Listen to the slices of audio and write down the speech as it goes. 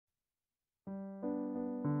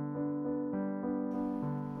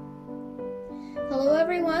Hello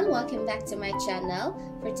everyone, welcome back to my channel.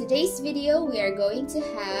 For today's video, we are going to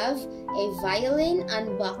have a violin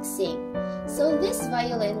unboxing. So this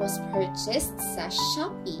violin was purchased sa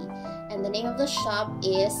Shopee and the name of the shop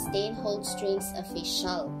is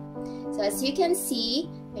Steinholdstringsofficial. So as you can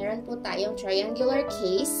see, meron po tayong triangular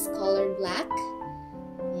case, color black.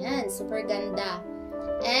 Yan, super ganda.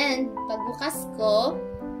 And pagbukas ko,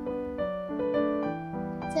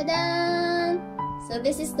 tada! So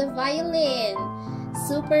this is the violin.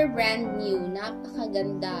 Super brand new.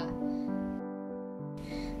 Napakaganda.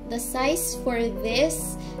 The size for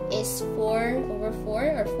this is 4/4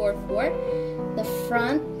 or 4/4. The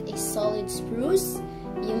front is solid spruce.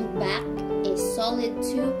 Yung back is solid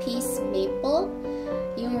 2-piece maple.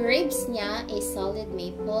 Yung ribs niya is solid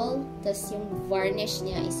maple. Tas yung varnish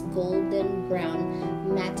niya is golden brown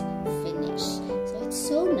matte finish. So it's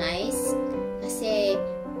so nice kasi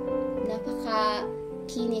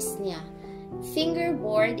napaka-kinis niya.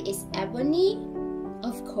 Fingerboard is ebony,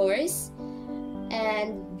 of course.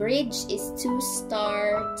 And bridge is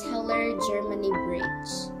 2-star Teller Germany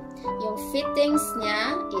bridge. Yung fittings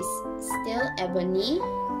niya is still ebony.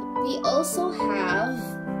 We also have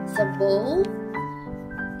the bow.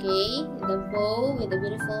 Okay, the bow with the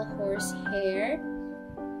beautiful horsehair.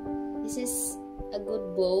 This is a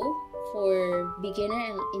good bow for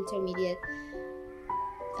beginner and intermediate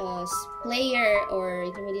player or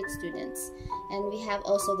intermediate students. And we have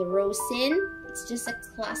also the rosin. It's just a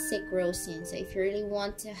classic rosin. So if you really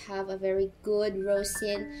want to have a very good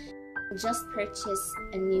rosin, just purchase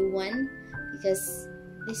a new one because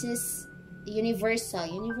this is universal.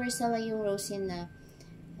 Universal lang yung rosin na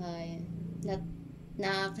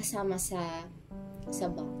kasama sa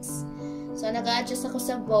box. So nag-adjust ako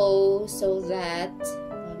sa bow so that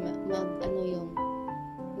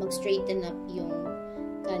mag-straighten up yung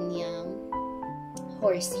kanyang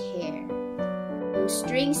horsehair. Yung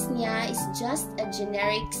strings niya is just a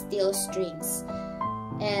generic steel strings.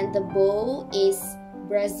 And the bow is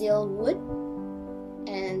Brazil wood.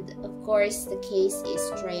 And of course, the case is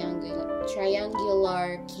triangular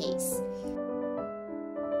case.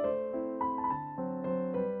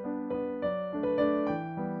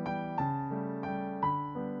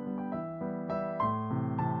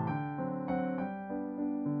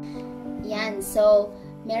 Yan, so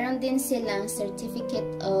meron din silang certificate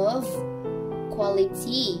of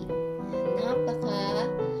quality. Napaka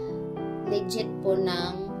legit po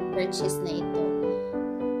ng purchase na ito.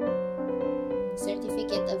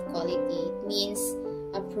 Certificate of quality, it means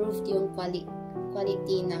approved yung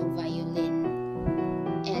quality ng violin.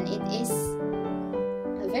 And it is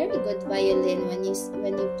a very good violin when you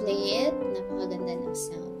play it. Napakaganda ng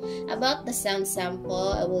sound. About the sound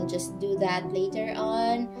sample, I will just do that later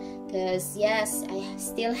on. Because yes, I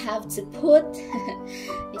still have to put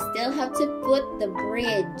the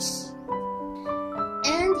bridge.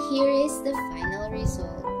 And here is the final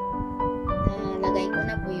result. Nalagay ko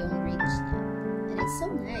na po yung bridge niya. And it's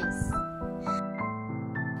so nice.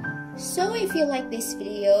 So if you like this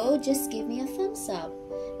video, just give me a thumbs up.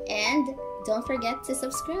 And don't forget to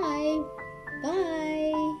subscribe.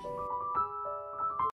 Bye!